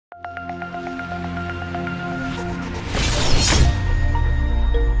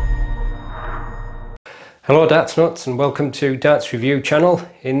Hello Darts Nutz and welcome to Darts Review channel.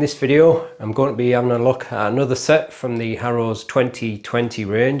 In this video I'm going to be having a look at another set from the Harrows 2020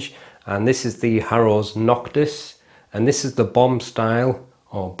 range, and this is the Harrows Noctis, and this is the bomb style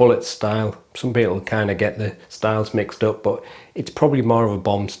or bullet style. Some people kind of get the styles mixed up, but it's probably more of a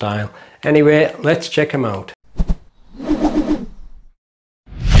bomb style. Anyway, let's check them out.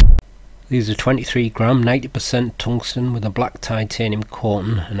 These are 23 gram, 90% tungsten with a black titanium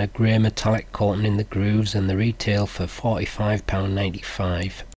coating and a grey metallic coating in the grooves, and the retail for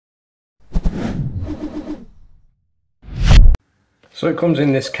 £45.95. So it comes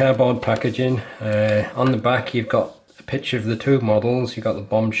in this cardboard packaging. On the back you've got a picture of the two models. You've got the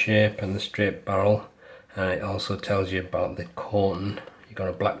bomb shape and the straight barrel, and it also tells you about the coating. You've got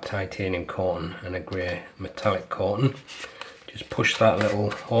a black titanium coating and a grey metallic coating. Just push that little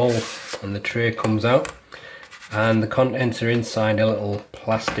hole and the tray comes out, and the contents are inside a little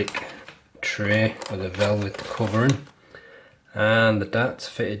plastic tray with a velvet covering, and the darts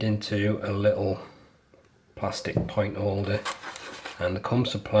fitted into a little plastic point holder, and they come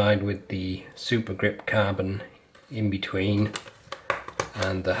supplied with the super grip carbon in between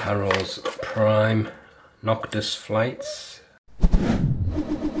and the Harrows Prime Noctis flights.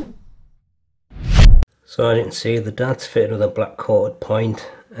 So as you can see, the dart's fitted with a black coated point,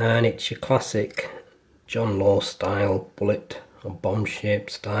 and it's your classic John Law style bullet or bomb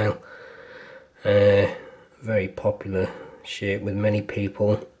shaped style. Very popular shape with many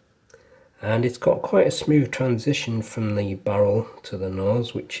people, and it's got quite a smooth transition from the barrel to the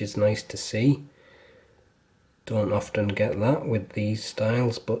nose, which is nice to see. Don't often get that with these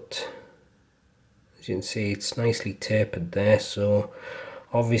styles, but as you can see it's nicely tapered there. So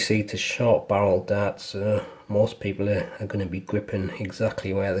obviously to short barrel darts, most people are going to be gripping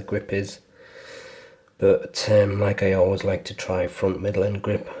exactly where the grip is, but like I always like to try front, middle and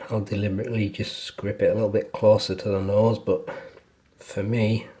grip, I'll deliberately just grip it a little bit closer to the nose, but for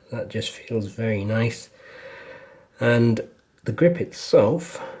me that just feels very nice. And the grip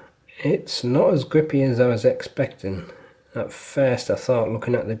itself, it's not as grippy as I was expecting. At first I thought,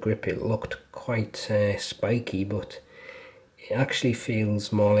 looking at the grip, it looked quite spiky, but it actually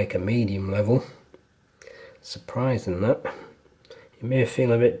feels more like a medium level. Surprising that. It may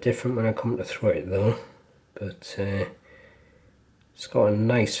feel a bit different when I come to throw it though, but it's got a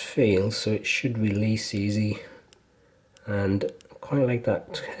nice feel, so it should release easy. And quite like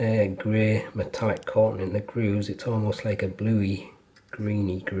that grey metallic coating in the grooves. It's almost like a bluey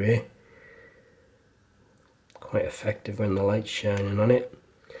greeny grey. Quite effective when the light's shining on it.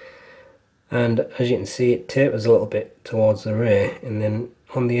 And as you can see, it tapers a little bit towards the rear, and then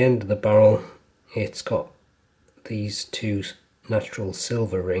on the end of the barrel it's got these two natural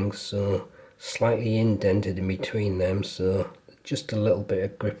silver rings, so slightly indented in between them, so just a little bit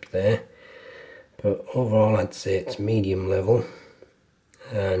of grip there. But overall I'd say it's medium level,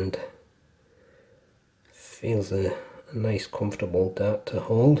 and feels a nice comfortable dart to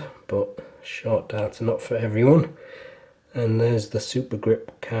hold, but short darts are not for everyone. And there's the super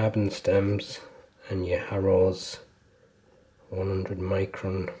grip carbon stems and your Harrows 100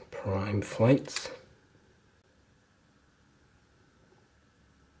 micron prime flights.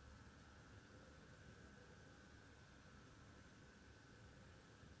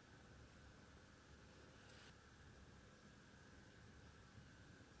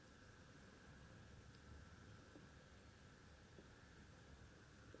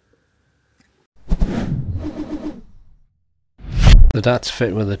 The dart's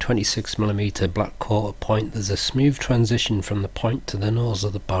fit with a 26mm black quarter point. There's a smooth transition from the point to the nose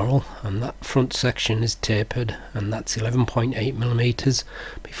of the barrel, and that front section is tapered, and that's 11.8mm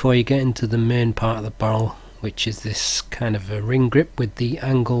before you get into the main part of the barrel, which is this kind of a ring grip with the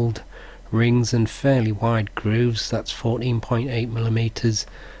angled rings and fairly wide grooves. That's 14.8mm,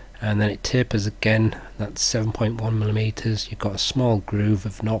 and then it tapers again. That's 7.1mm. You've got a small groove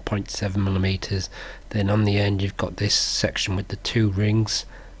of 0.7mm. Then on the end you've got this section with the two rings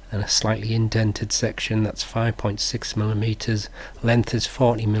and a slightly indented section. That's 5.6mm. Length is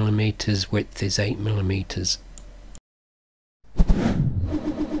 40mm. Width is 8mm.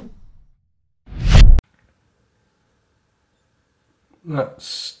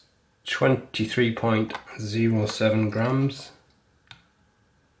 That's 23.07 grams.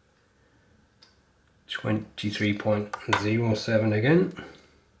 23.07 again,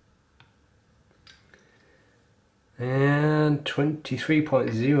 and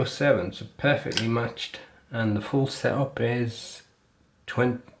 23.07, so perfectly matched, and the full setup is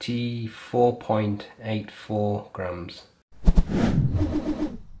 24.84 grams.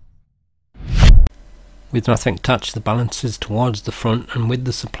 With nothing attached, the balance is towards the front, and with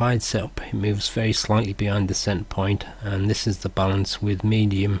the supplied setup it moves very slightly behind the centre point, and this is the balance with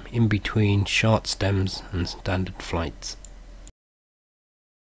medium in between short stems and standard flights.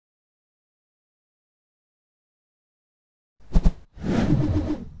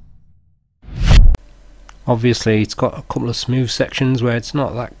 Obviously it's got a couple of smooth sections where it's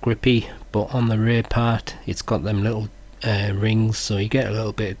not that grippy, but on the rear part it's got them little rings, so you get a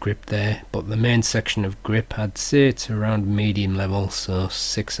little bit of grip there, but the main section of grip, I'd say it's around medium level, so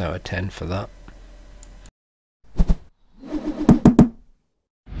 6 out of 10 for that.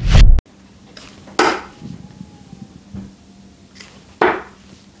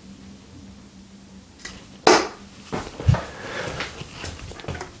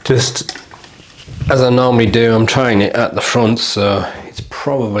 Just as I normally do, I'm trying it at the front, so it's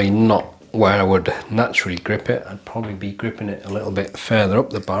probably not where I would naturally grip it. I'd probably be gripping it a little bit further up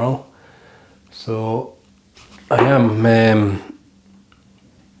the barrel. So I am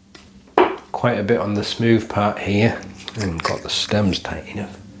quite a bit on the smooth part here, and got the stems tight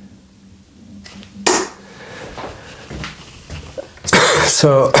enough.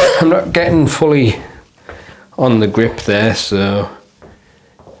 So I'm not getting fully on the grip there, so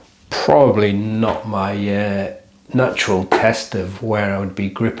probably not my natural test of where I would be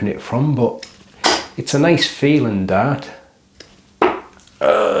gripping it from, but it's a nice feeling dart.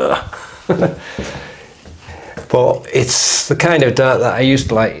 But it's the kind of dart that I used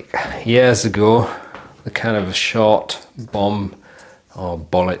to like years ago, the kind of short bomb or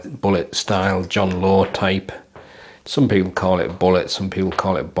bullet style John Lowe type. Some people call it bullet, some people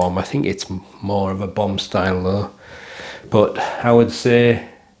call it bomb. I think it's more of a bomb style though. But I would say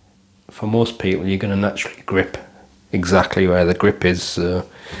for most people you're going to naturally grip exactly where the grip is, so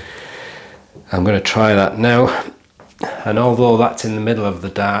I'm going to try that now. And although that's in the middle of the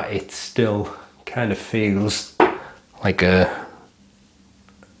dart, it still kind of feels like a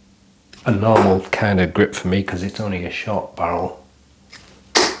normal kind of grip for me, because it's only a short barrel.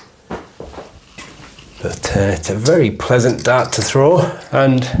 But it's a very pleasant dart to throw,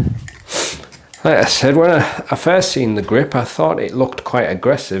 and like I said, when I first seen the grip I thought it looked quite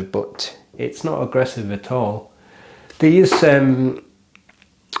aggressive, but it's not aggressive at all. There is some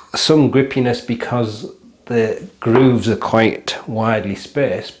grippiness because the grooves are quite widely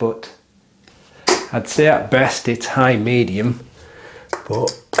spaced, but I'd say at best it's high medium, but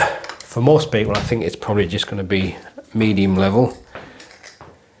for most people I think it's probably just going to be medium level.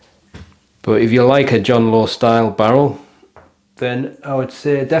 But if you like a John Lowe style barrel, then I would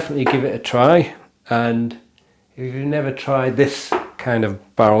say definitely give it a try. And if you've never tried this kind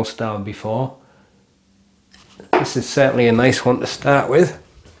of barrel style before, this is certainly a nice one to start with.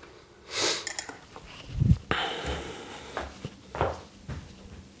 I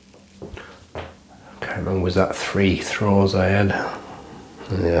can't remember, was that 3 throws I had?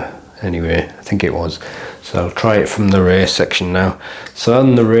 Yeah, anyway, I think it was. So I'll try it from the rear section now. So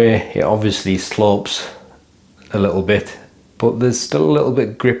on the rear it obviously slopes a little bit, but there's still a little bit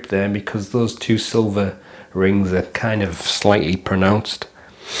of grip there because those 2 silver rings are kind of slightly pronounced.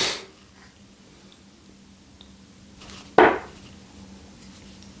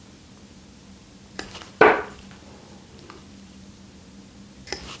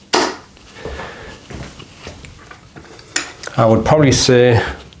 I would probably say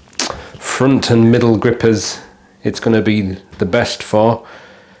front and middle grippers it's going to be the best for,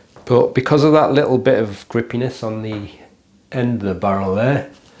 but because of that little bit of grippiness on the end of the barrel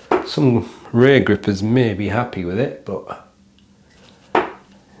there, some rear grippers may be happy with it, but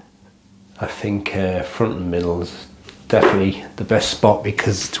I think front and middle is definitely the best spot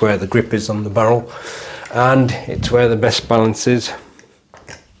because it's where the grip is on the barrel and it's where the best balance is.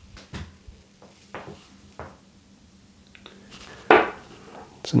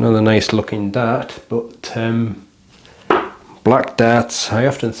 It's another nice looking dart, but black darts I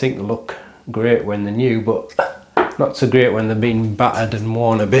often think they look great when they're new, but not so great when they've been battered and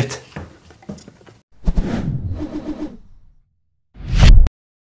worn a bit.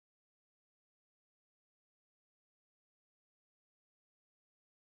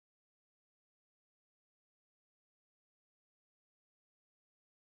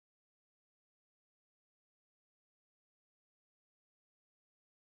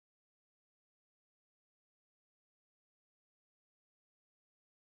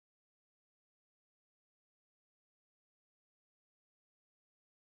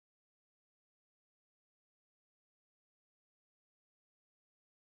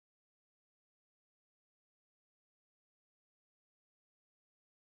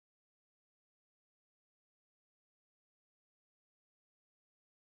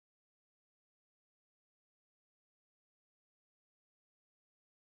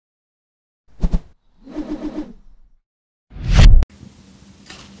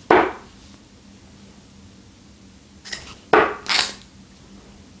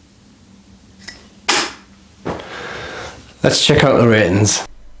 Let's check out the ratings.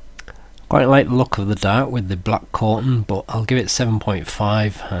 Quite like the look of the dart with the black coating, but I'll give it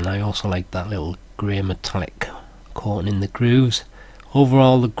 7.5, and I also like that little grey metallic coating in the grooves.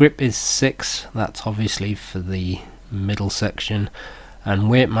 Overall the grip is 6, that's obviously for the middle section,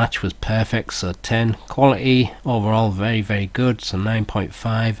 and weight match was perfect, so 10. Quality overall very good, so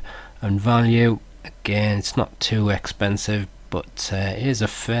 9.5, and value, again it's not too expensive, but it is a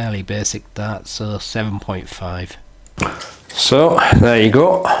fairly basic dart, so 7.5. So there you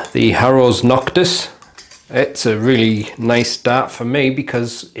go, the Harrows Noctis. It's a really nice dart for me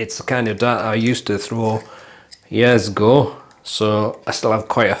because it's the kind of dart I used to throw years ago, so I still have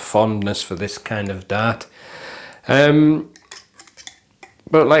quite a fondness for this kind of dart. But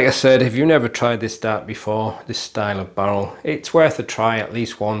like I said, if you've never tried this dart before, this style of barrel, it's worth a try at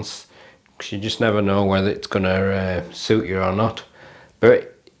least once, because you just never know whether it's going to suit you or not. But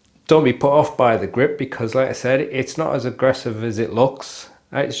don't be put off by the grip, because like I said, it's not as aggressive as it looks.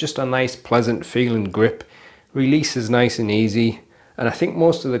 It's just a nice pleasant feeling grip, releases nice and easy, and I think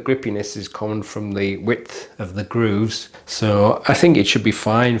most of the grippiness is coming from the width of the grooves, so I think it should be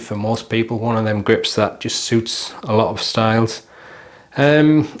fine for most people. One of them grips that just suits a lot of styles.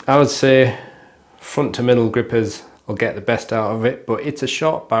 I would say front to middle grippers will get the best out of it, but it's a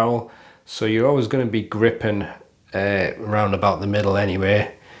short barrel, so you're always going to be gripping around about the middle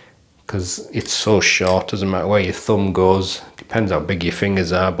anyway, because it's so short. Doesn't matter where your thumb goes, depends how big your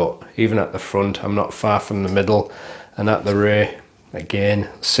fingers are, but even at the front I'm not far from the middle, and at the rear again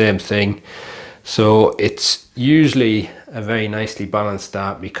same thing. So it's usually a very nicely balanced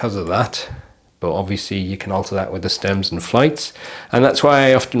dart because of that, but obviously you can alter that with the stems and flights, and that's why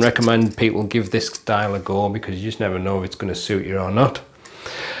I often recommend people give this style a go, because you just never know if it's going to suit you or not.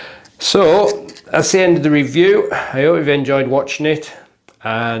 So that's the end of the review. I hope you've enjoyed watching it,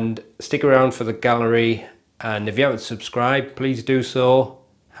 and stick around for the gallery, and if you haven't subscribed, please do so.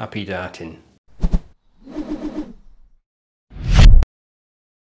 Happy darting.